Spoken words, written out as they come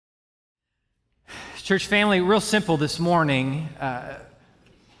Church family, real simple this morning.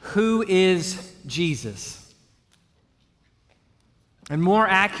 Who is Jesus? And more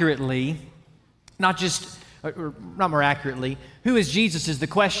accurately, not more accurately, who is Jesus is the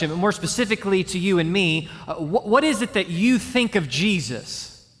question, but more specifically to you and me, what is it that you think of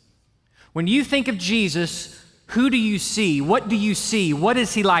Jesus? When you think of Jesus, who do you see? What do you see? What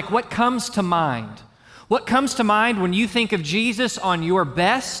is he like? What comes to mind? What comes to mind when you think of Jesus on your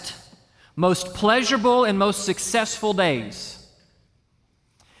best, most pleasurable, and most successful days?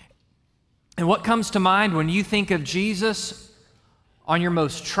 And what comes to mind when you think of Jesus on your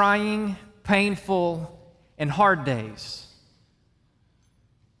most trying, painful, and hard days?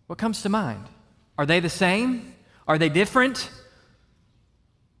 What comes to mind? Are they the same? Are they different?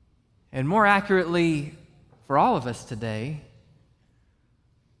 And more accurately, for all of us today,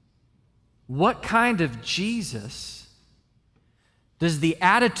 what kind of Jesus does the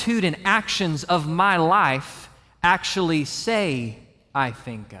attitude and actions of my life actually say I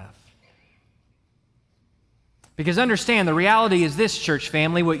think of? Because understand, the reality is this, church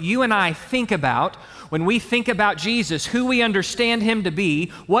family, what you and I think about when we think about Jesus, who we understand him to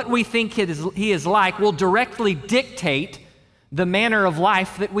be, what we think he is like, will directly dictate the manner of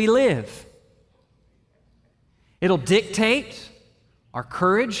life that we live. It'll dictate our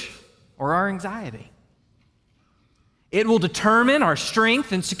courage or our anxiety. It will determine our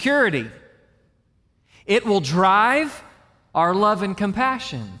strength and security. It will drive our love and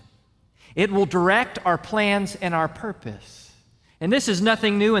compassion. It will direct our plans and our purpose. And this is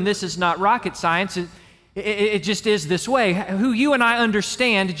nothing new, and this is not rocket science. It just is this way. Who you and I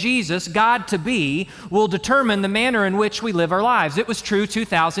understand Jesus, God, to be, will determine the manner in which we live our lives. It was true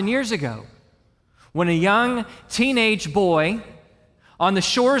 2,000 years ago when a young teenage boy on the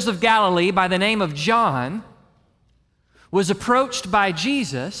shores of Galilee by the name of John was approached by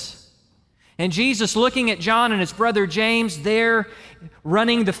Jesus. And Jesus, looking at John and his brother James there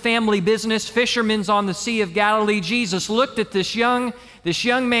running the family business, fishermen's on the Sea of Galilee, Jesus looked at this young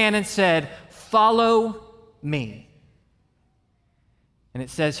man and said, "Follow me." And it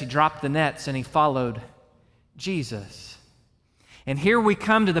says he dropped the nets and he followed Jesus. And here we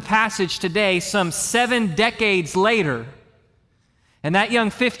come to the passage today, some 7 decades later. And that young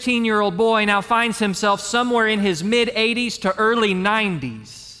 15-year-old boy now finds himself somewhere in his mid-80s to early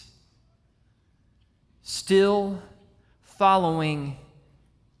 90s, still following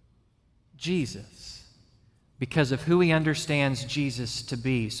Jesus because of who he understands Jesus to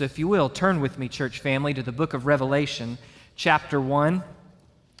be. So if you will, turn with me, church family, to the book of Revelation, chapter 1.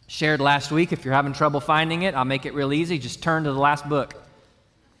 Shared last week. If you're having trouble finding it, I'll make it real easy. Just turn to the last book.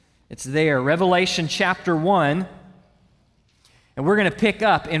 It's there, Revelation chapter 1. And we're going to pick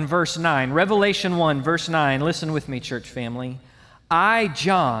up in verse 9. Revelation 1, verse 9. Listen with me, church family. I,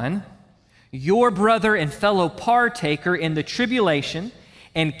 John, your brother and fellow partaker in the tribulation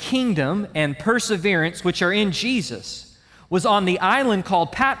and kingdom and perseverance which are in Jesus, was on the island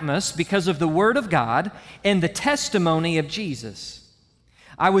called Patmos because of the word of God and the testimony of Jesus.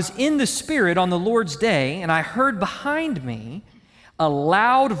 I was in the Spirit on the Lord's day, and I heard behind me a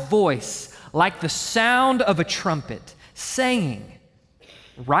loud voice like the sound of a trumpet, saying,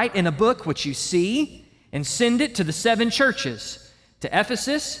 "Write in a book what you see, and send it to the 7 churches, to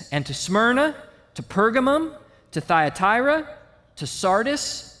Ephesus and to Smyrna, to Pergamum, to Thyatira, to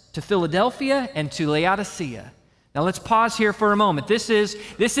Sardis, to Philadelphia, and to Laodicea." Now let's pause here for a moment. This is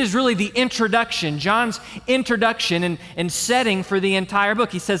really the introduction, John's introduction and setting for the entire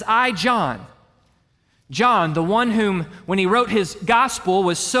book. He says, I, John, the one whom, when he wrote his gospel,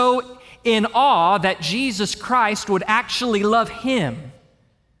 was so in awe that Jesus Christ would actually love him,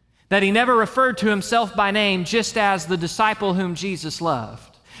 that he never referred to himself by name, just as the disciple whom Jesus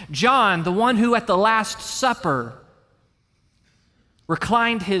loved. John, the one who at the Last Supper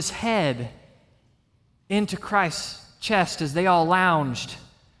reclined his head into Christ's chest as they all lounged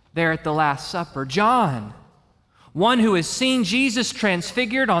there at the Last Supper. John, one who has seen Jesus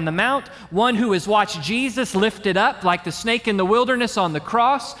transfigured on the mount, one who has watched Jesus lifted up like the snake in the wilderness on the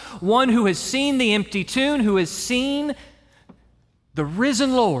cross, one who has seen the empty tomb, who has seen the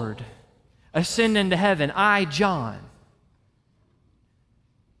risen Lord ascend into heaven. I, John.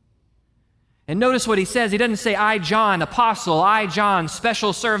 And notice what he says. He doesn't say, I, John, apostle, I, John,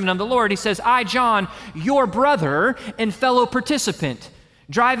 special servant of the Lord. He says, I, John, your brother and fellow participant.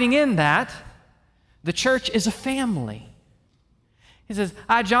 Driving in that, the church is a family. He says,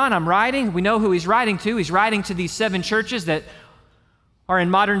 I, John, I'm writing. We know who he's writing to. He's writing to these 7 churches that are in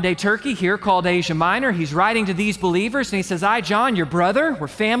modern-day Turkey, here called Asia Minor. He's writing to these believers, and he says, I, John, your brother, we're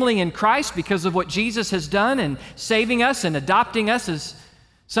family in Christ because of what Jesus has done in saving us and adopting us as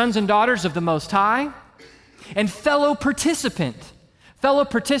sons and daughters of the Most High, and fellow participant. Fellow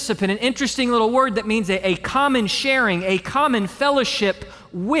participant, an interesting little word that means a common sharing, a common fellowship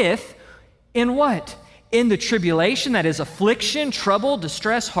with, in what? In the tribulation, that is affliction, trouble,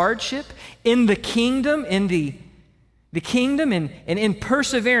 distress, hardship, in the kingdom, in the kingdom, and in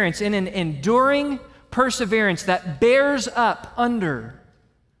perseverance, in an enduring perseverance that bears up under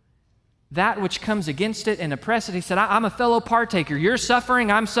that which comes against it and oppress it. He said, I'm a fellow partaker. You're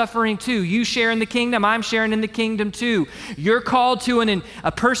suffering, I'm suffering too. You share in the kingdom, I'm sharing in the kingdom too. You're called to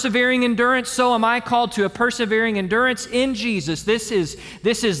a persevering endurance, so am I called to a persevering endurance in Jesus. This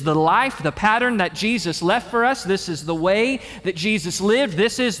is the life, the pattern that Jesus left for us. This is the way that Jesus lived.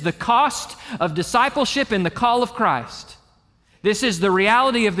 This is the cost of discipleship and the call of Christ. This is the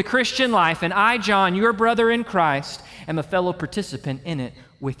reality of the Christian life, and I, John, your brother in Christ, am a fellow participant in it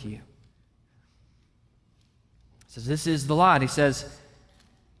with you. He says, this is the lot. He says,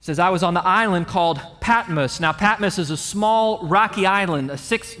 I was on the island called Patmos. Now, Patmos is a small rocky island, a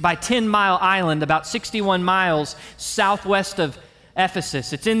 6 by 10 mile island, about 61 miles southwest of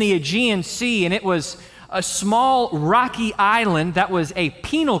Ephesus. It's in the Aegean Sea, and it was a small rocky island that was a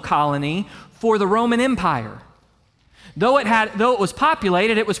penal colony for the Roman Empire. Though it was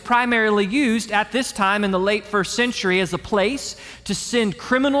populated, it was primarily used at this time in the late first century as a place to send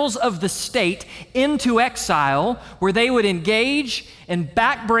criminals of the state into exile, where they would engage in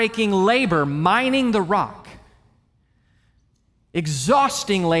backbreaking labor, mining the rock.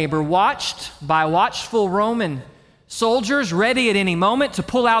 Exhausting labor watched by watchful Roman soldiers, ready at any moment to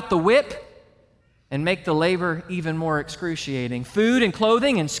pull out the whip and make the labor even more excruciating. Food and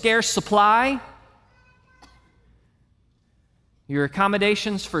clothing in scarce supply. Your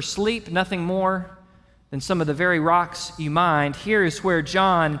accommodations for sleep, nothing more than some of the very rocks you mined. Here is where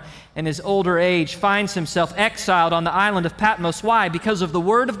John, in his older age, finds himself exiled on the island of Patmos. Why? Because of the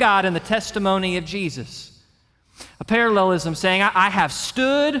Word of God and the testimony of Jesus. A parallelism saying, I have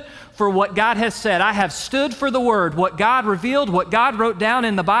stood for what God has said. I have stood for the Word, what God revealed, what God wrote down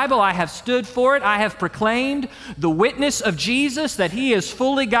in the Bible. I have stood for it. I have proclaimed the witness of Jesus, that He is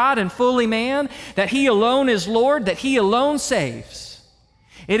fully God and fully man, that He alone is Lord, that He alone saves.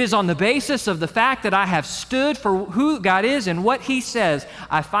 It is on the basis of the fact that I have stood for who God is and what He says,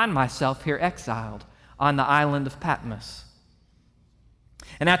 I find myself here exiled on the island of Patmos.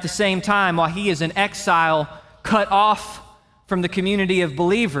 And at the same time, while he is in exile, cut off from the community of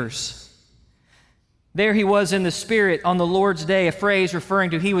believers, there he was in the Spirit on the Lord's day, a phrase referring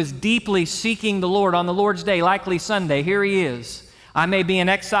to he was deeply seeking the Lord on the Lord's day, likely Sunday. Here he is. I may be in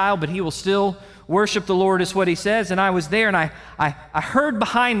exile, but he will still worship the Lord, is what he says. And I was there, and I heard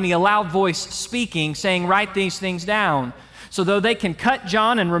behind me a loud voice speaking, saying, write these things down. So though they can cut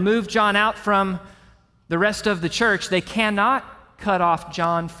John and remove John out from the rest of the church, they cannot cut off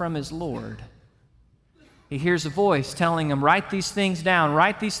John from his Lord. He hears a voice telling him, write these things down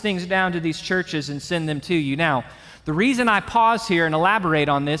to these churches and send them to you. Now, the reason I pause here and elaborate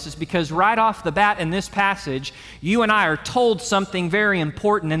on this is because right off the bat in this passage, you and I are told something very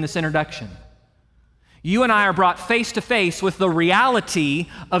important in this introduction. You and I are brought face to face with the reality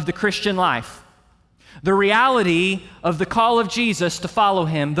of the Christian life, the reality of the call of Jesus to follow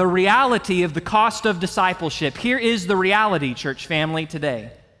him, the reality of the cost of discipleship. Here is the reality, church family,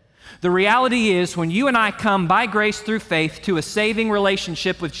 today. The reality is when you and I come by grace through faith to a saving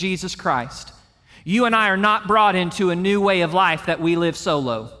relationship with Jesus Christ, you and I are not brought into a new way of life that we live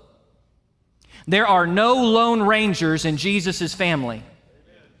solo. There are no lone rangers in Jesus' family.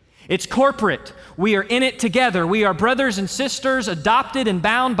 It's corporate. We are in it together. We are brothers and sisters adopted and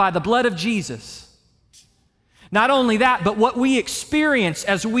bound by the blood of Jesus. Not only that, but what we experience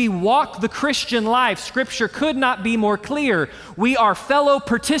as we walk the Christian life, Scripture could not be more clear. We are fellow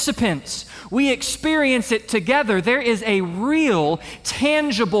participants. We experience it together. There is a real,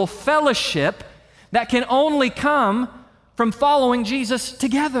 tangible fellowship that can only come from following Jesus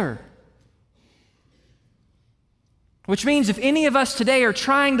together. Which means if any of us today are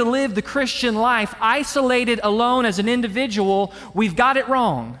trying to live the Christian life isolated alone as an individual, we've got it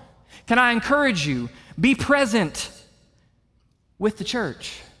wrong. Can I encourage you? Be present with the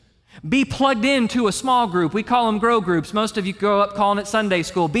church. Be plugged into a small group. We call them grow groups. Most of you grow up calling it Sunday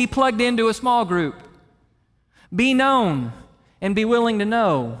school. Be plugged into a small group. Be known and be willing to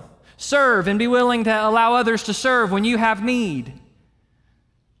know. Serve and be willing to allow others to serve when you have need.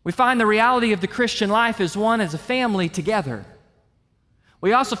 We find the reality of the Christian life is one as a family together.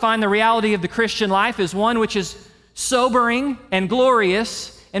 We also find the reality of the Christian life is one which is sobering and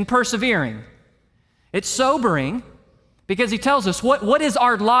glorious and persevering. It's sobering Because he tells us what is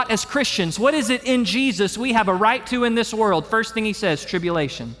our lot as Christians? What is it in Jesus we have a right to in this world? First thing he says,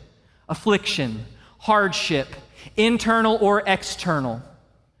 tribulation, affliction, hardship, internal or external.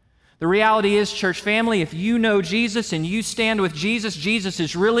 The reality is, church family, if you know Jesus and you stand with Jesus, Jesus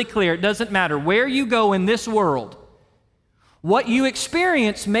is really clear. It doesn't matter where you go in this world. What you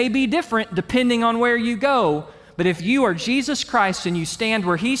experience may be different depending on where you go. But if you are Jesus Christ and you stand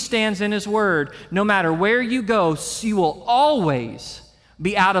where he stands in his word, no matter where you go, you will always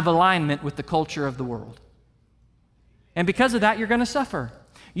be out of alignment with the culture of the world. And because of that, you're going to suffer.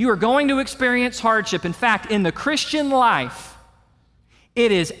 You are going to experience hardship. In fact, in the Christian life,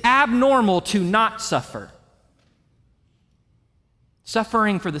 it is abnormal to not suffer.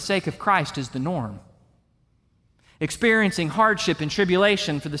 Suffering for the sake of Christ is the norm. Experiencing hardship and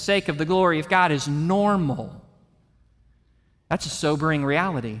tribulation for the sake of the glory of God is normal. That's a sobering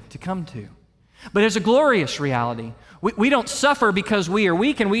reality to come to. But it's a glorious reality. We don't suffer because we are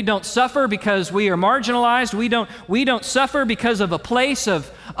weak, and we don't suffer because we are marginalized. We don't suffer because of a place of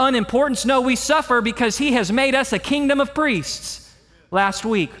unimportance. No, we suffer because he has made us a kingdom of priests last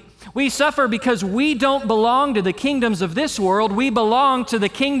week. We suffer because we don't belong to the kingdoms of this world. We belong to the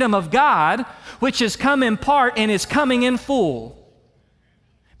kingdom of God, which has come in part and is coming in full.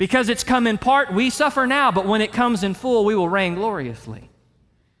 Because it's come in part, we suffer now, but when it comes in full, we will reign gloriously.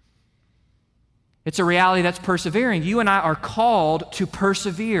 It's a reality that's persevering. You and I are called to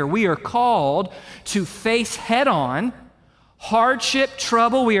persevere. We are called to face head-on hardship,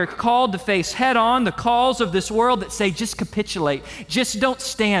 trouble. We are called to face head-on the calls of this world that say, just capitulate, just don't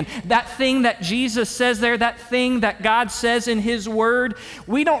stand. That thing that Jesus says there, that thing that God says in his word,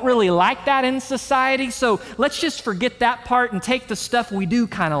 we don't really like that in society, so let's just forget that part and take the stuff we do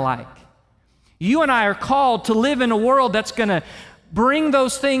kind of like. You and I are called to live in a world that's going to bring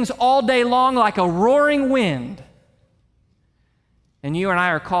those things all day long like a roaring wind. And you and I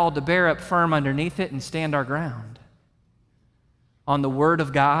are called to bear up firm underneath it and stand our ground on the Word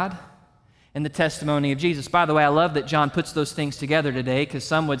of God and the testimony of Jesus. By the way, I love that John puts those things together today, because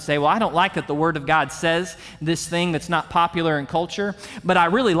some would say, well, I don't like that the Word of God says this thing that's not popular in culture, but I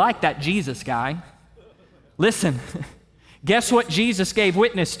really like that Jesus guy. Listen, guess what Jesus gave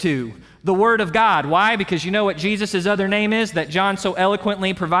witness to? The Word of God. Why? Because you know what Jesus' other name is that John so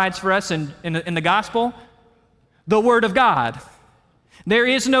eloquently provides for us in the gospel? The Word of God. There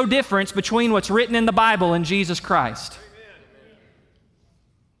is no difference between what's written in the Bible and Jesus Christ.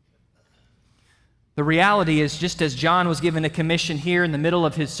 The reality is, just as John was given a commission here in the middle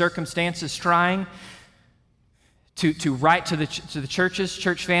of his circumstances, trying to write to the churches,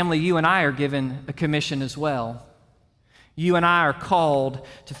 church family, you and I are given a commission as well. You and I are called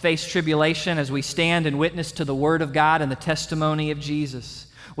to face tribulation as we stand and witness to the Word of God and the testimony of Jesus.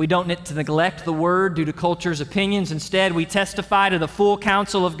 We don't need to neglect the Word due to culture's opinions. Instead, we testify to the full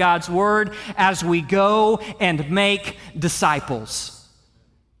counsel of God's Word as we go and make disciples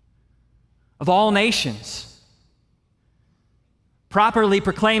of all nations, properly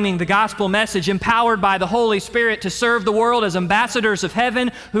proclaiming the gospel message, empowered by the Holy Spirit to serve the world as ambassadors of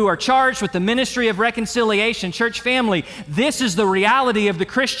heaven who are charged with the ministry of reconciliation. Church family, this is the reality of the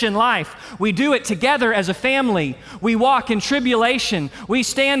Christian life. We do it together as a family. We walk in tribulation. We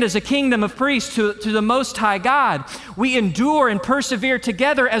stand as a kingdom of priests to the Most High God. We endure and persevere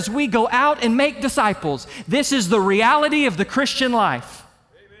together as we go out and make disciples. This is the reality of the Christian life.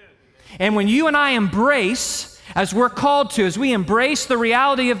 And when you and I embrace, as we're called to, as we embrace the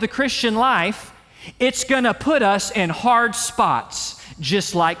reality of the Christian life, it's going to put us in hard spots,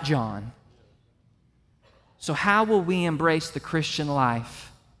 just like John. So how will we embrace the Christian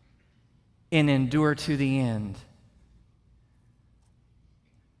life and endure to the end?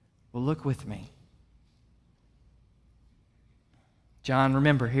 Well, look with me. John,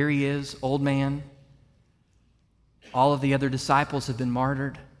 remember, here he is, old man. All of the other disciples have been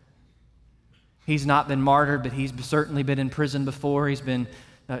martyred. He's not been martyred, but he's certainly been in prison before. He's been,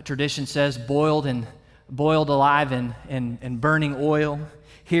 tradition says, boiled alive in burning oil.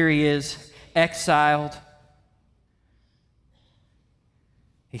 Here he is, exiled.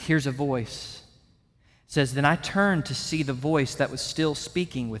 He hears a voice. It says, "Then I turned to see the voice that was still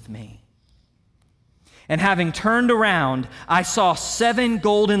speaking with me. And having turned around, I saw 7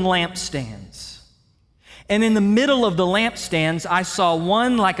 golden lampstands. And in the middle of the lampstands, I saw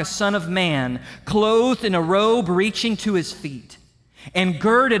one like a son of man, clothed in a robe reaching to his feet, and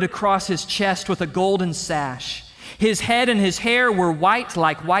girded across his chest with a golden sash. His head and his hair were white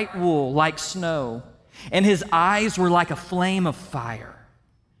like white wool, like snow, and his eyes were like a flame of fire.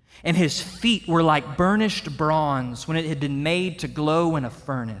 And his feet were like burnished bronze when it had been made to glow in a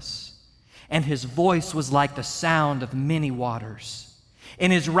furnace. and his voice was like the sound of many waters. In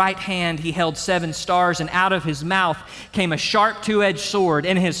his right hand he held 7 stars, and out of his mouth came a sharp 2-edged sword,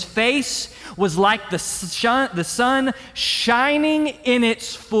 and his face was like the sun shining in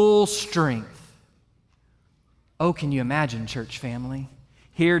its full strength. Oh, can you imagine, church family?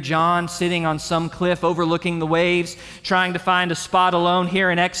 Here John sitting on some cliff overlooking the waves, trying to find a spot alone here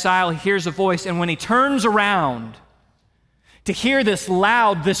in exile. He hears a voice, and when he turns around to hear this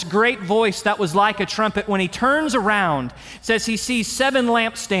loud, this great voice that was like a trumpet, when he turns around, it says he sees 7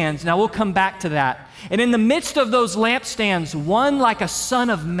 lampstands. Now we'll come back to that. And in the midst of those lampstands, one like a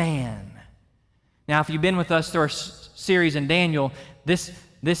son of man. Now, if you've been with us through our series in Daniel, this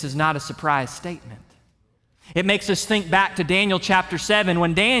is not a surprise statement. It makes us think back to Daniel chapter 7,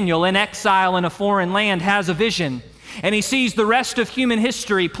 when Daniel, in exile in a foreign land, has a vision, and he sees the rest of human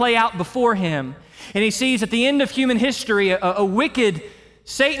history play out before him. And he sees at the end of human history a wicked,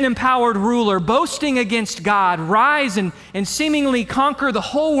 Satan-empowered ruler boasting against God rise and seemingly conquer the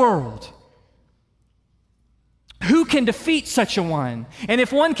whole world. Who can defeat such a one? And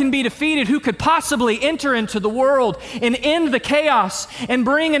if one can be defeated, who could possibly enter into the world and end the chaos and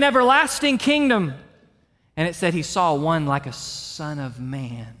bring an everlasting kingdom? And it said he saw one like a son of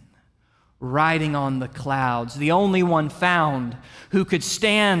man riding on the clouds, the only one found who could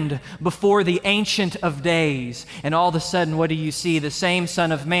stand before the Ancient of Days. And all of a sudden, what do you see? The same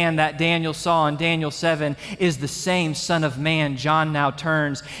Son of Man that Daniel saw in Daniel 7 is the same Son of Man John now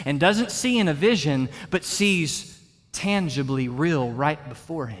turns and doesn't see in a vision, but sees tangibly real right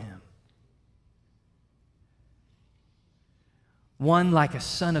before him. One like a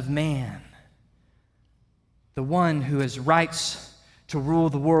Son of Man, the one who has rights to rule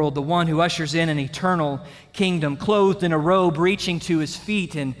the world, the one who ushers in an eternal kingdom, clothed in a robe reaching to his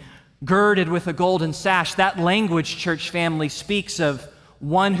feet and girded with a golden sash. That language, church family, speaks of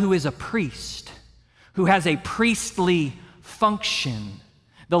one who is a priest, who has a priestly function.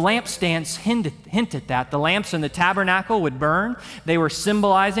 The lampstands hint at that. The lamps in the tabernacle would burn. They were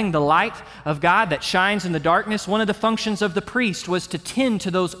symbolizing the light of God that shines in the darkness. One of the functions of the priest was to tend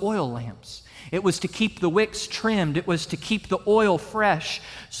to those oil lamps. It was to keep the wicks trimmed. It was to keep the oil fresh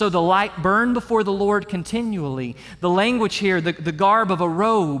so the light burned before the Lord continually. The language here, the garb of a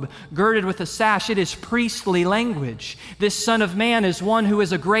robe girded with a sash, it is priestly language. This Son of Man is one who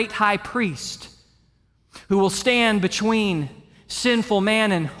is a great high priest who will stand between sinful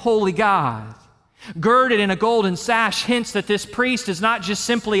man and holy God. Girded in a golden sash hints that this priest is not just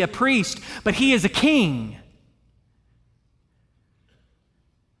simply a priest, but he is a king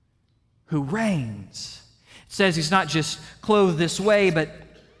who reigns. It says he's not just clothed this way, but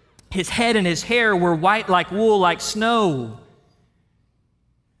his head and his hair were white like wool, like snow.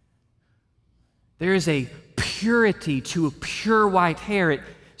 There is a purity to a pure white hair. It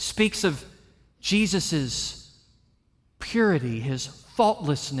speaks of Jesus' purity, his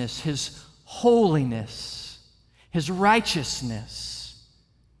faultlessness, his holiness, his righteousness.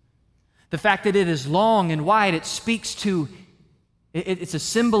 The fact that it is long and white, it speaks to it's a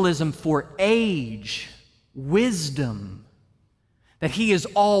symbolism for age, wisdom, that he is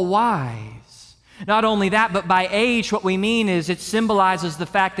all wise. Not only that, but by age, what we mean is it symbolizes the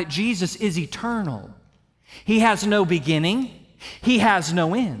fact that Jesus is eternal. He has no beginning. He has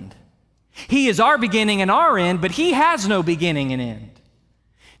no end. He is our beginning and our end, but he has no beginning and end.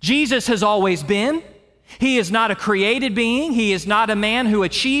 Jesus has always been. He is not a created being. He is not a man who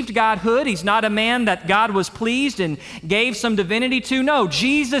achieved godhood. He's not a man that God was pleased and gave some divinity to. No,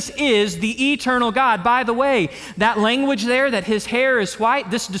 Jesus is the eternal God. By the way, that language there, that his hair is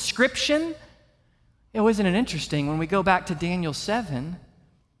white, this description, isn't it interesting? When we go back to Daniel 7,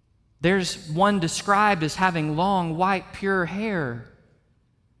 there's one described as having long, white, pure hair,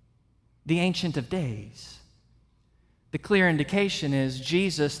 the Ancient of Days. The clear indication is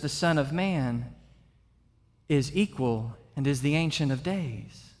Jesus, the Son of Man, is equal and is the Ancient of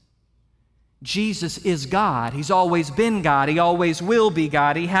Days. Jesus is God. He's always been God. He always will be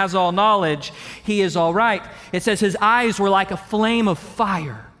God. He has all knowledge. He is all right. It says his eyes were like a flame of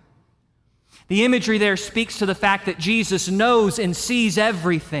fire. The imagery there speaks to the fact that Jesus knows and sees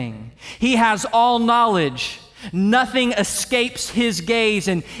everything. He has all knowledge. Nothing escapes his gaze,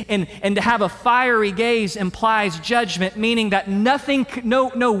 and to have a fiery gaze implies judgment, meaning that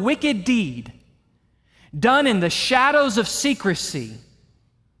no wicked deed done in the shadows of secrecy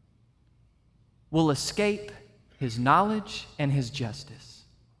will escape his knowledge and his justice.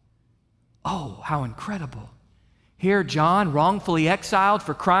 Oh, how incredible. Here, John, wrongfully exiled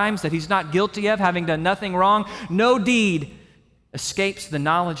for crimes that he's not guilty of, having done nothing wrong. No deed escapes the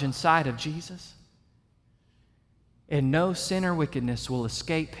knowledge and sight of Jesus. and no sin or wickedness will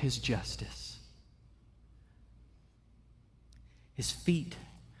escape his justice. His feet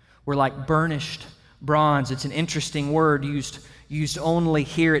were like burnished bronze. It's an interesting word used only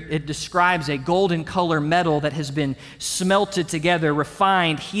here. It describes a golden color metal that has been smelted together,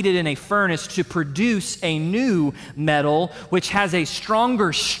 refined, heated in a furnace to produce a new metal which has a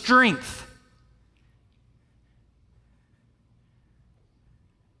stronger strength.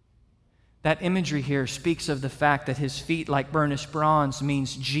 That imagery here speaks of the fact that his feet, like burnished bronze,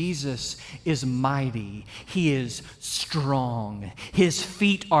 means Jesus is mighty. He is strong. His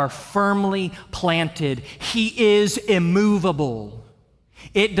feet are firmly planted. He is immovable.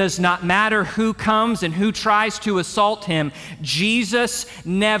 It does not matter who comes and who tries to assault him. Jesus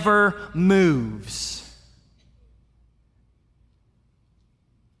never moves.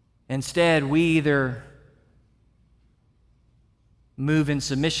 Instead, we either move in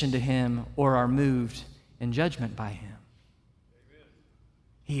submission to him or are moved in judgment by him. Amen.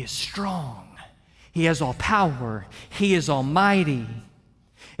 He is strong. He has all power. He is almighty.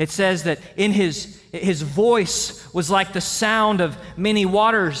 It says that in his voice was like the sound of many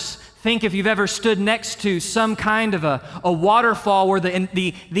waters. Think if you've ever stood next to some kind of a waterfall where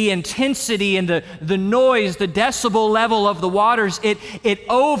the intensity and the noise, the decibel level of the waters, it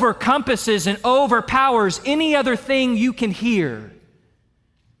overcompasses and overpowers any other thing you can hear.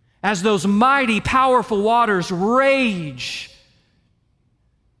 As those mighty, powerful waters rage.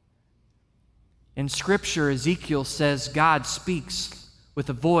 In Scripture, Ezekiel says God speaks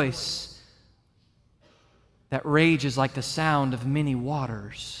with a voice that rages like the sound of many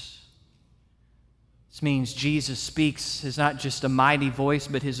waters. This means Jesus speaks is not just a mighty voice,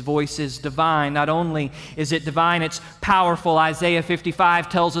 but his voice is divine. Not only is it divine, it's powerful. Isaiah 55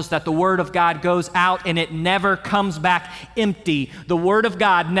 tells us that the word of God goes out and it never comes back empty. The word of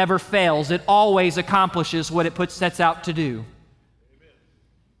God never fails. It always accomplishes what it sets out to do. Amen.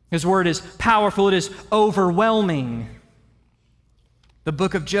 His word is powerful. It is overwhelming. The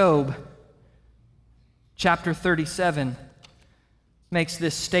book of Job, chapter 37, makes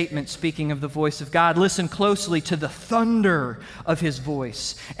this statement speaking of the voice of God. Listen closely to the thunder of his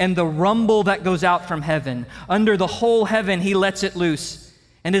voice and the rumble that goes out from heaven. Under the whole heaven he lets it loose,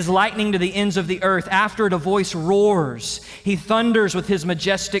 and his lightning to the ends of the earth. After it a voice roars. He thunders with his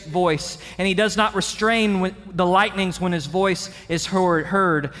majestic voice, and he does not restrain the lightnings when his voice is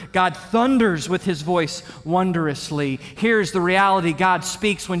heard. God thunders with his voice wondrously. Here's the reality. God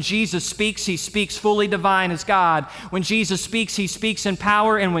speaks. When Jesus speaks, he speaks fully divine as God. When Jesus speaks, he speaks in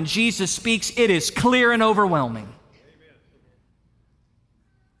power, and when Jesus speaks, it is clear and overwhelming. Amen.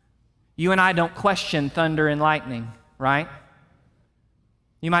 You and I don't question thunder and lightning, right?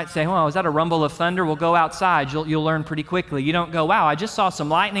 You might say, well, is that a rumble of thunder? We'll go outside. You'll learn pretty quickly. You don't go, wow, I just saw some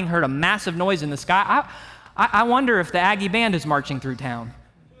lightning, heard a massive noise in the sky. I wonder if the Aggie band is marching through town.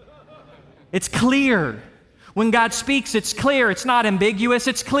 It's clear. When God speaks, it's clear. It's not ambiguous.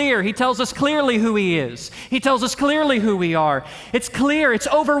 It's clear. He tells us clearly who he is. He tells us clearly who we are. It's clear. It's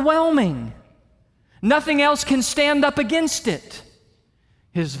overwhelming. Nothing else can stand up against it.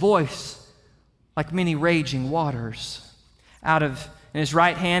 His voice, like many raging waters. In his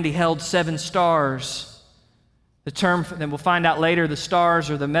right hand, he held 7 stars. The term that we'll find out later, the stars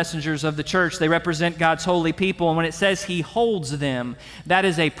are the messengers of the church. They represent God's holy people. And when it says he holds them, that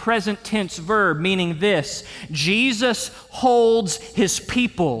is a present tense verb, meaning this: Jesus holds his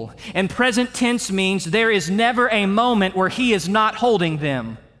people. And present tense means there is never a moment where he is not holding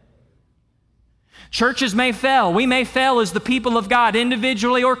them. Churches may fail. We may fail as the people of God,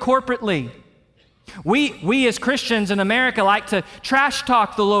 individually or corporately. We as Christians in America like to trash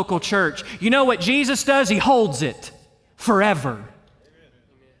talk the local church. You know what Jesus does? He holds it forever. Amen.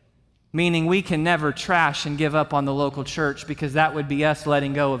 Meaning we can never trash and give up on the local church, because that would be us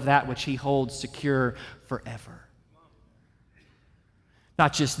letting go of that which he holds secure forever.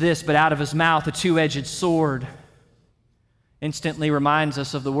 Not just this, but out of his mouth a two-edged sword instantly reminds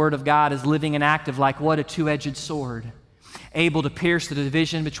us of the word of God as living and active, like what? A two-edged sword. Able to pierce the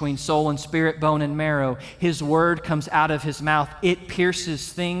division between soul and spirit, bone and marrow. His word comes out of his mouth. It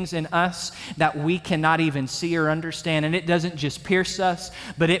pierces things in us that we cannot even see or understand. And it doesn't just pierce us,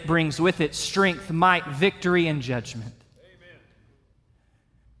 but it brings with it strength, might, victory, and judgment. Amen.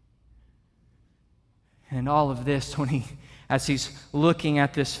 And all of this, as he's looking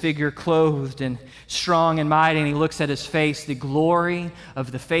at this figure clothed and strong and mighty, and he looks at his face, the glory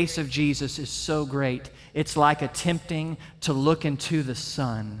of the face of Jesus is so great. It's like attempting to look into the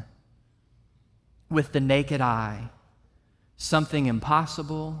sun with the naked eye, something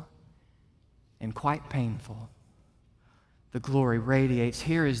impossible and quite painful. The glory radiates.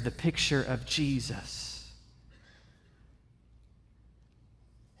 Here is the picture of Jesus.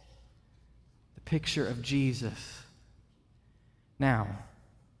 picture of Jesus. Now,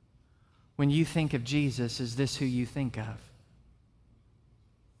 when you think of Jesus, is this who you think of?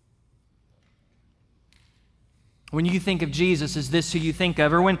 When you think of Jesus, is this who you think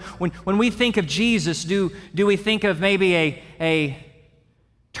of? Or when we think of Jesus, do we think of maybe a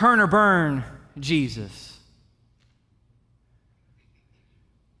turn or burn Jesus?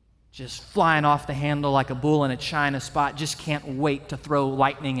 Just flying off the handle like a bull in a china spot, just can't wait to throw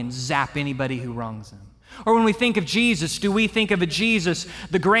lightning and zap anybody who wrongs him. Or when we think of Jesus, do we think of a Jesus,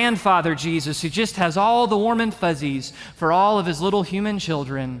 the grandfather Jesus, who just has all the warm and fuzzies for all of his little human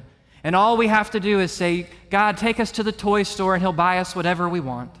children, and all we have to do is say, God, take us to the toy store and he'll buy us whatever we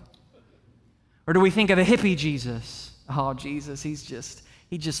want? Or do we think of a hippie Jesus? Oh, Jesus,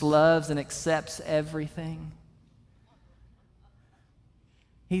 he just loves and accepts everything.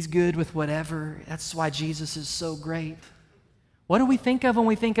 He's good with whatever. That's why Jesus is so great. What do we think of when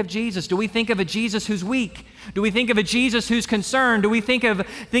we think of Jesus? Do we think of a Jesus who's weak? Do we think of a Jesus who's concerned? Do we think of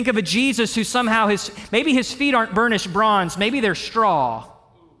a Jesus who somehow maybe his feet aren't burnished bronze, maybe they're straw?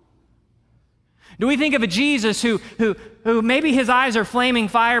 Do we think of a Jesus who maybe his eyes are flaming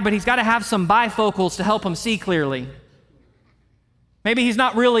fire, but he's got to have some bifocals to help him see clearly? Maybe he's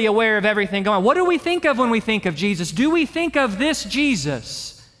not really aware of everything going on. What do we think of when we think of Jesus? Do we think of this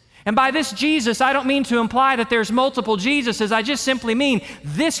Jesus? And by this Jesus, I don't mean to imply that there's multiple Jesuses. I just simply mean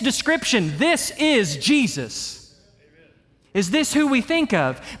this description. This is Jesus. Amen. Is this who we think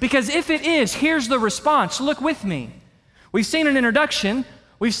of? Because if it is, here's the response. Look with me. We've seen an introduction.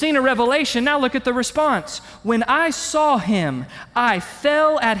 We've seen a revelation. Now look at the response. When I saw him, I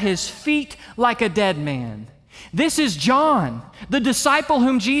fell at his feet like a dead man. This is John, the disciple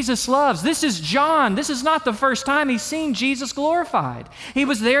whom Jesus loves. This is John. This is not the first time he's seen Jesus glorified. He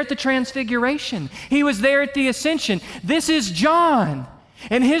was there at the Transfiguration. He was there at the Ascension. This is John.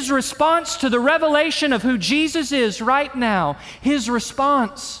 And his response to the revelation of who Jesus is right now, his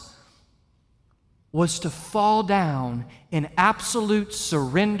response was to fall down in absolute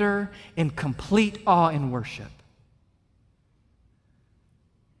surrender and complete awe and worship.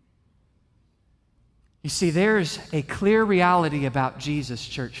 You see, there's a clear reality about Jesus,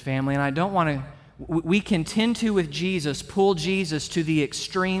 church family, and I don't want to, we can tend to, with Jesus, pull Jesus to the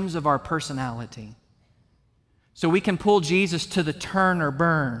extremes of our personality. So we can pull Jesus to the turn or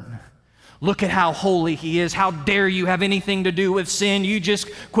burn. Look at how holy he is. How dare you have anything to do with sin? You just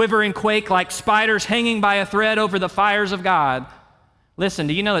quiver and quake like spiders hanging by a thread over the fires of God. Listen,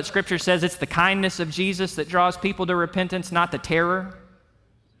 do you know that Scripture says it's the kindness of Jesus that draws people to repentance, not the terror?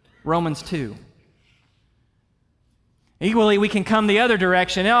 Romans 2. Equally, we can come the other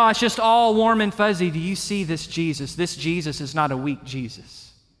direction. Oh, it's just all warm and fuzzy. Do you see this Jesus? This Jesus is not a weak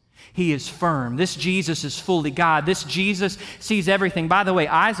Jesus. He is firm. This Jesus is fully God. This Jesus sees everything. By the way,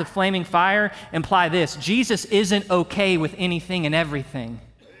 eyes of flaming fire imply this: Jesus isn't okay with anything and everything.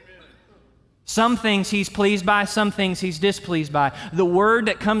 Some things he's pleased by, some things he's displeased by. The word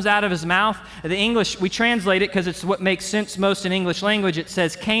that comes out of his mouth, the English, we translate it because it's what makes sense most in English language. It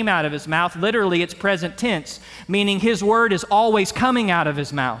says came out of his mouth. Literally, it's present tense, meaning his word is always coming out of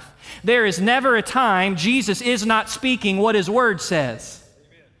his mouth. There is never a time Jesus is not speaking what his word says.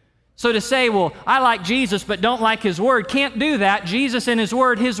 So to say, well, I like Jesus but don't like his word, can't do that. Jesus and his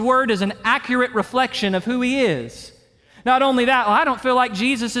word is an accurate reflection of who he is. Not only that, well, I don't feel like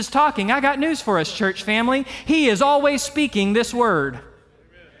Jesus is talking. I got news for us, church family. He is always speaking this word. Amen.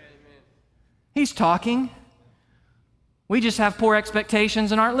 He's talking. We just have poor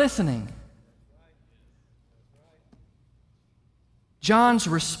expectations and aren't listening. John's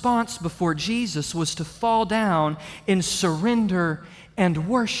response before Jesus was to fall down in surrender and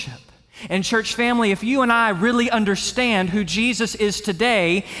worship. And church family, if you and I really understand who Jesus is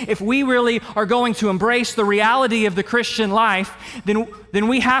today, if we really are going to embrace the reality of the Christian life, then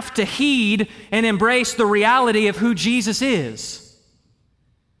we have to heed and embrace the reality of who Jesus is.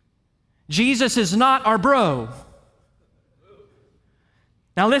 Jesus is not our bro.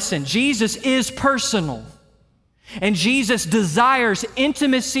 Now listen, Jesus is personal. And Jesus desires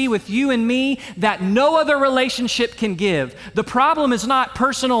intimacy with you and me that no other relationship can give. The problem is not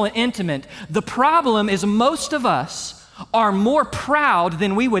personal and intimate. The problem is most of us are more proud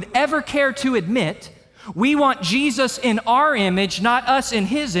than we would ever care to admit. We want Jesus in our image, not us in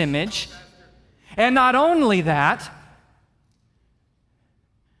his image. And not only that,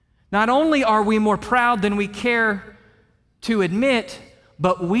 not only are we more proud than we care to admit,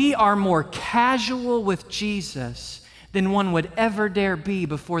 but we are more casual with Jesus than one would ever dare be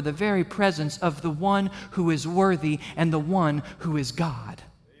before the very presence of the one who is worthy and the one who is God.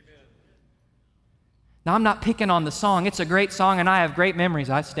 Amen. Now, I'm not picking on the song. It's a great song, and I have great memories.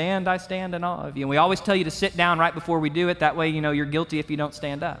 I stand in awe of you. And we always tell you to sit down right before we do it. That way, you know you're guilty if you don't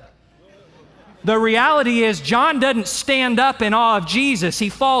stand up. The reality is, John doesn't stand up in awe of Jesus. He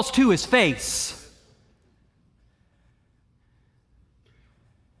falls to his face.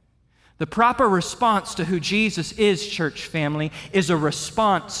 The proper response to who Jesus is, church family, is a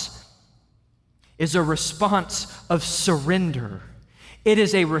response of surrender. It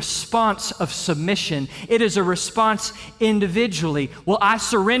is a response of submission. It is a response individually. Will I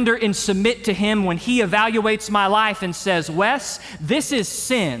surrender and submit to Him when He evaluates my life and says, Wes, this is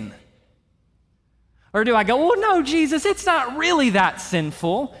sin? Or do I go, oh no, Jesus, it's not really that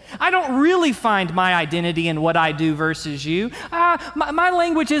sinful. I don't really find my identity in what I do versus you. My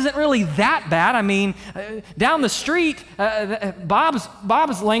language isn't really that bad. I mean, down the street,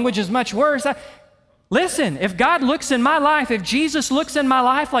 Bob's language is much worse. Listen, if God looks in my life, if Jesus looks in my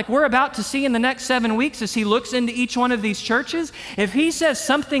life like we're about to see in the next 7 weeks as He looks into each one of these churches, if He says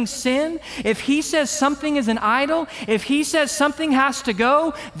something's sin, if He says something is an idol, if He says something has to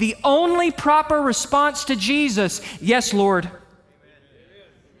go, the only proper response to Jesus, yes, Lord,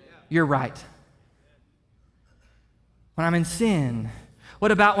 you're right. When I'm in sin,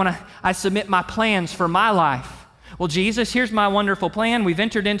 what about when I submit my plans for my life? Well, Jesus, here's my wonderful plan. We've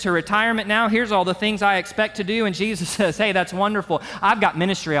entered into retirement now. Here's all the things I expect to do. And Jesus says, hey, that's wonderful. I've got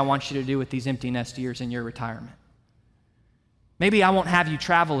ministry I want you to do with these empty nest years in your retirement. Maybe I won't have you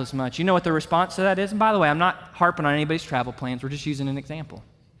travel as much. You know what the response to that is? And by the way, I'm not harping on anybody's travel plans. We're just using an example.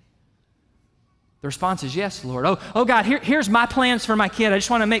 The response is, yes, Lord. Oh God, here's my plans for my kid. I just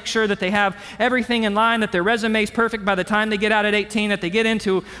want to make sure that they have everything in line, that their resume is perfect by the time they get out at 18, that they get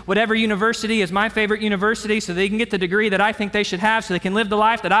into whatever university is my favorite university so they can get the degree that I think they should have so they can live the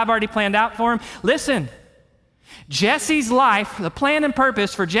life that I've already planned out for them. Listen, Jesse's life, the plan and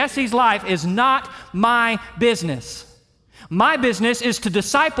purpose for Jesse's life is not my business. My business is to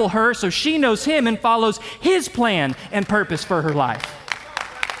disciple her so she knows Him and follows His plan and purpose for her life.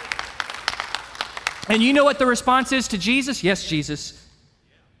 And you know what the response is to Jesus? Yes, Jesus.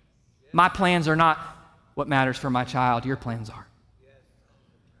 My plans are not what matters for my child. Your plans are.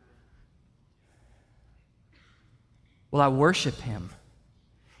 Will I worship Him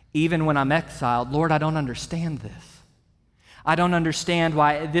even when I'm exiled? Lord, I don't understand this. I don't understand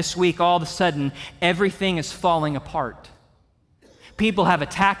why this week all of a sudden everything is falling apart. People have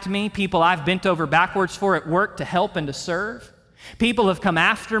attacked me. People I've bent over backwards for at work to help and to serve. People have come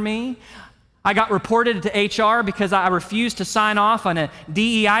after me. I got reported to HR because I refused to sign off on a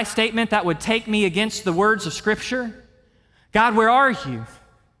DEI statement that would take me against the words of Scripture. God, where are you?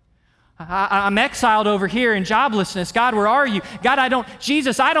 I'm exiled over here in joblessness. God, where are you? God,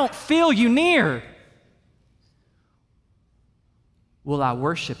 Jesus, I don't feel you near. Will I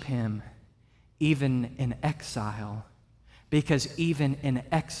worship Him even in exile? Because even in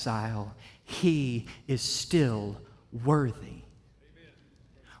exile, He is still worthy.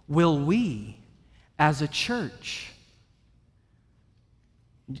 Will we, as a church,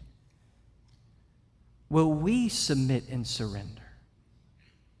 will we submit and surrender?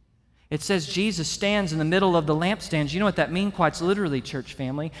 It says Jesus stands in the middle of the lampstands. You know what that means quite literally, church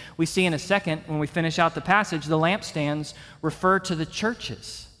family? We see in a second, when we finish out the passage, the lampstands refer to the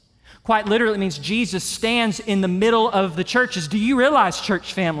churches. Quite literally, it means Jesus stands in the middle of the churches. Do you realize,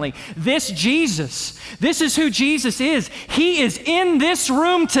 church family, this Jesus, this is who Jesus is. He is in this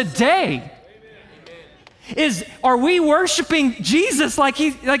room today. Are we worshiping Jesus like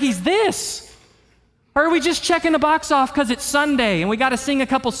he's this? Or are we just checking the box off because it's Sunday and we got to sing a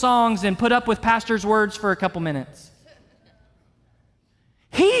couple songs and put up with pastor's words for a couple minutes?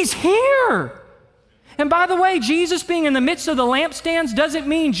 He's here. And by the way, Jesus being in the midst of the lampstands doesn't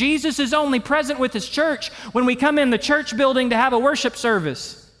mean Jesus is only present with His church when we come in the church building to have a worship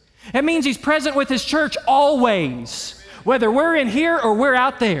service. It means He's present with His church always, whether we're in here or we're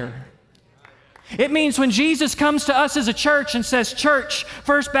out there. It means when Jesus comes to us as a church and says, Church,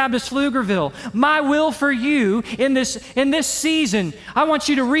 First Baptist Pflugerville, my will for you in this season, I want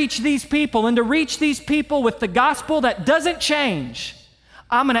you to reach these people and to reach these people with the gospel that doesn't change.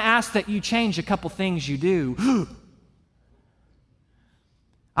 I'm going to ask that you change a couple things you do.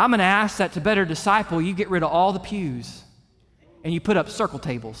 I'm going to ask that to better disciple, you get rid of all the pews and you put up circle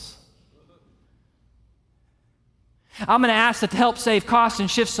tables. I'm going to ask that to help save costs and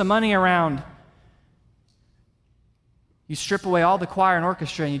shift some money around, you strip away all the choir and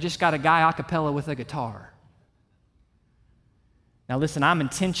orchestra and you just got a guy a cappella with a guitar. Now listen, I'm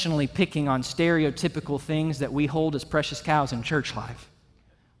intentionally picking on stereotypical things that we hold as precious cows in church life.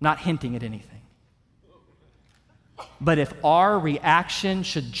 Not hinting at anything. But if our reaction,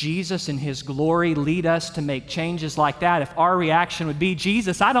 should Jesus in his glory lead us to make changes like that, if our reaction would be,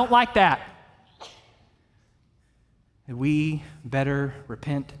 Jesus, I don't like that, we better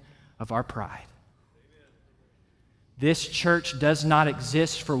repent of our pride. This church does not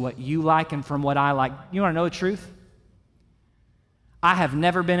exist for what you like and from what I like. You want to know the truth? I have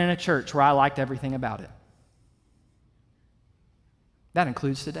never been in a church where I liked everything about it. That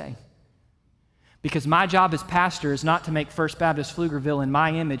includes today. Because my job as pastor is not to make First Baptist Pflugerville in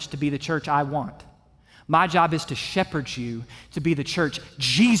my image to be the church I want. My job is to shepherd you to be the church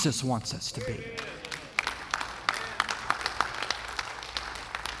Jesus wants us to be.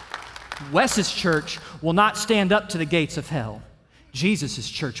 Wes's church will not stand up to the gates of hell. Jesus'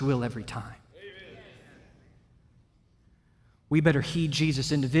 church will every time. We better heed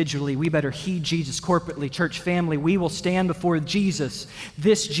Jesus individually. We better heed Jesus corporately. Church family, we will stand before Jesus,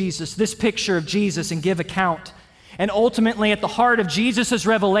 this picture of Jesus, and give account. And ultimately, at the heart of Jesus'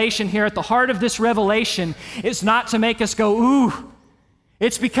 revelation here, at the heart of this revelation, is not to make us go, ooh.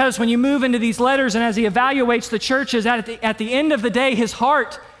 It's because when you move into these letters and as he evaluates the churches, at the end of the day, his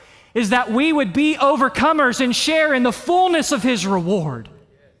heart is that we would be overcomers and share in the fullness of his reward.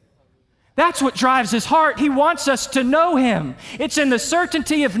 That's what drives his heart. He wants us to know him. It's in the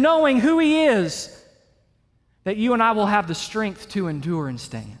certainty of knowing who he is that you and I will have the strength to endure and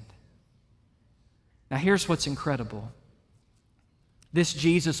stand. Now here's what's incredible. This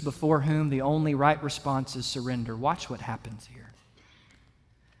Jesus before whom the only right response is surrender. Watch what happens here.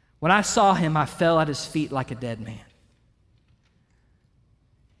 When I saw him, I fell at his feet like a dead man.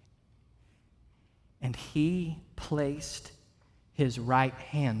 And he placed his right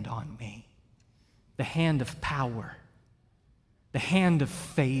hand on me, the hand of power, the hand of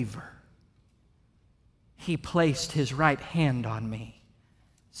favor. He placed his right hand on me,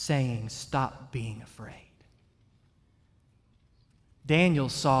 saying, stop being afraid. Daniel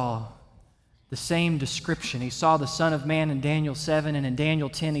saw the same description. He saw the Son of Man in Daniel 7, and in Daniel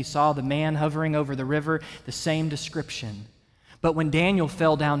 10 he saw the man hovering over the river, the same description. But when Daniel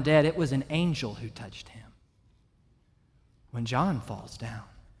fell down dead, it was an angel who touched him. When John falls down,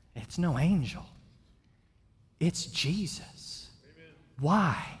 it's no angel. It's Jesus. Amen.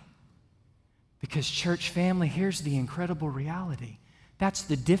 Why? Because, church family, here's the incredible reality. That's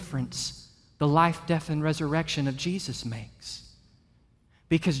the difference the life, death, and resurrection of Jesus makes.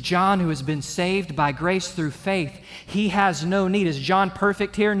 Because John, who has been saved by grace through faith, he has no need. Is John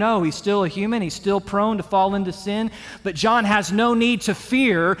perfect here? No, he's still a human. He's still prone to fall into sin. But John has no need to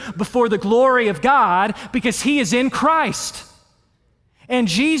fear before the glory of God because he is in Christ. And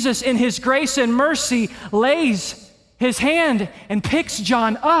Jesus, in his grace and mercy, lays his hand and picks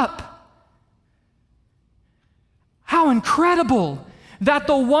John up. How incredible that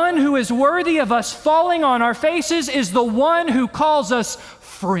the one who is worthy of us falling on our faces is the one who calls us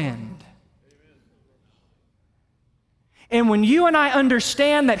friend. And when you and I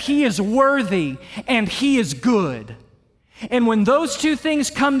understand that he is worthy and he is good, and when those two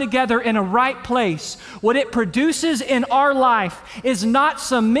things come together in a right place, what it produces in our life is not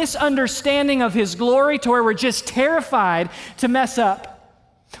some misunderstanding of his glory to where we're just terrified to mess up,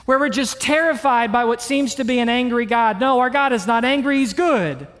 where we're just terrified by what seems to be an angry God. No, our God is not angry, he's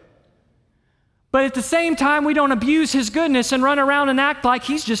good. But at the same time, we don't abuse his goodness and run around and act like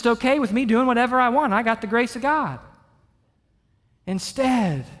he's just okay with me doing whatever I want. I got the grace of God.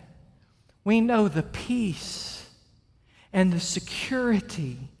 Instead, we know the peace and the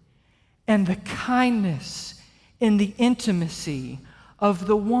security and the kindness and the intimacy of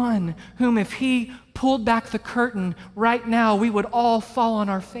the one whom, if he pulled back the curtain right now, we would all fall on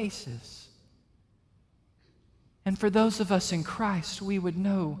our faces. And for those of us in Christ, we would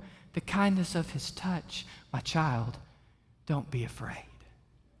know the kindness of his touch. My child, don't be afraid.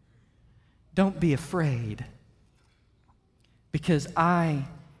 Don't be afraid, because I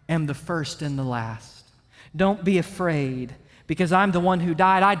am the first and the last. Don't be afraid, because I'm the one who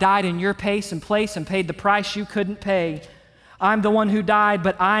died. I died in your place and paid the price you couldn't pay. I'm the one who died,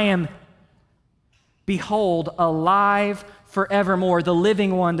 but I am, behold, alive forevermore. The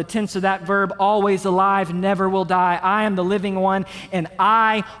living one, the tense of that verb, always alive, never will die. I am the living one, and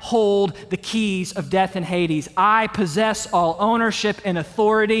I hold the keys of death and Hades. I possess all ownership and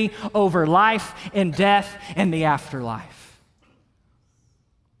authority over life and death and the afterlife.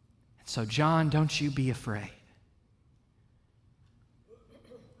 So, John, don't you be afraid.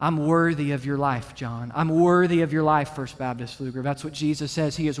 I'm worthy of your life, John. I'm worthy of your life, First Baptist Pfluger. That's what Jesus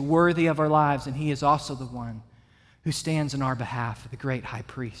says. He is worthy of our lives, and he is also the one who stands in our behalf, the great high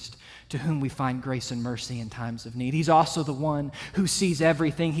priest, to whom we find grace and mercy in times of need. He's also the one who sees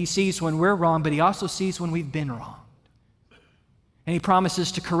everything. He sees when we're wrong, but he also sees when we've been wrong. And he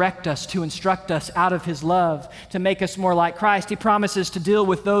promises to correct us, to instruct us out of his love, to make us more like Christ. He promises to deal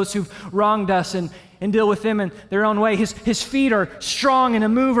with those who've wronged us and deal with them in their own way. His feet are strong and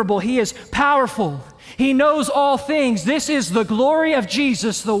immovable. He is powerful. He knows all things. This is the glory of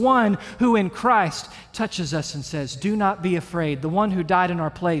Jesus, the one who in Christ touches us and says, do not be afraid. The one who died in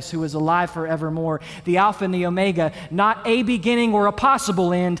our place, who is alive forevermore, the Alpha and the Omega, not a beginning or a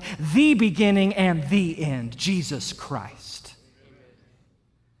possible end, the beginning and the end, Jesus Christ.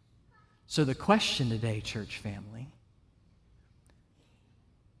 So the question today, church family,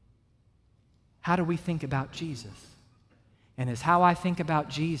 how do we think about Jesus? And is how I think about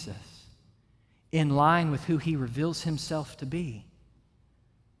Jesus in line with who he reveals himself to be?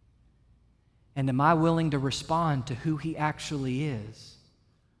 And am I willing to respond to who he actually is?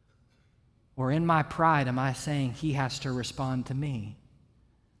 Or in my pride, am I saying he has to respond to me?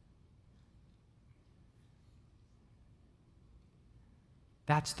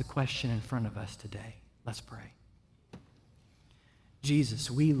 That's the question in front of us today. Let's pray. Jesus,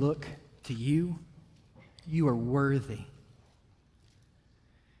 we look to you. You are worthy.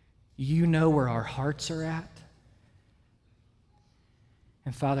 You know where our hearts are at.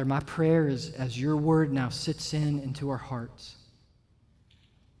 And Father, my prayer is as your word now sits into our hearts,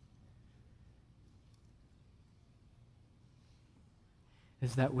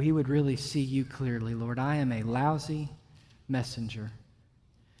 is that we would really see you clearly. Lord, I am a lousy messenger,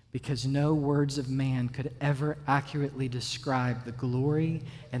 because no words of man could ever accurately describe the glory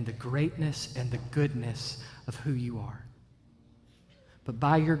and the greatness and the goodness of who you are. But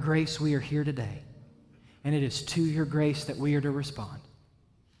by your grace, we are here today, and it is to your grace that we are to respond.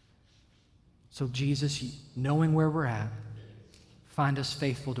 So Jesus, knowing where we're at, find us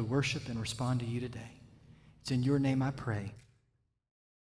faithful to worship and respond to you today. It's in your name I pray.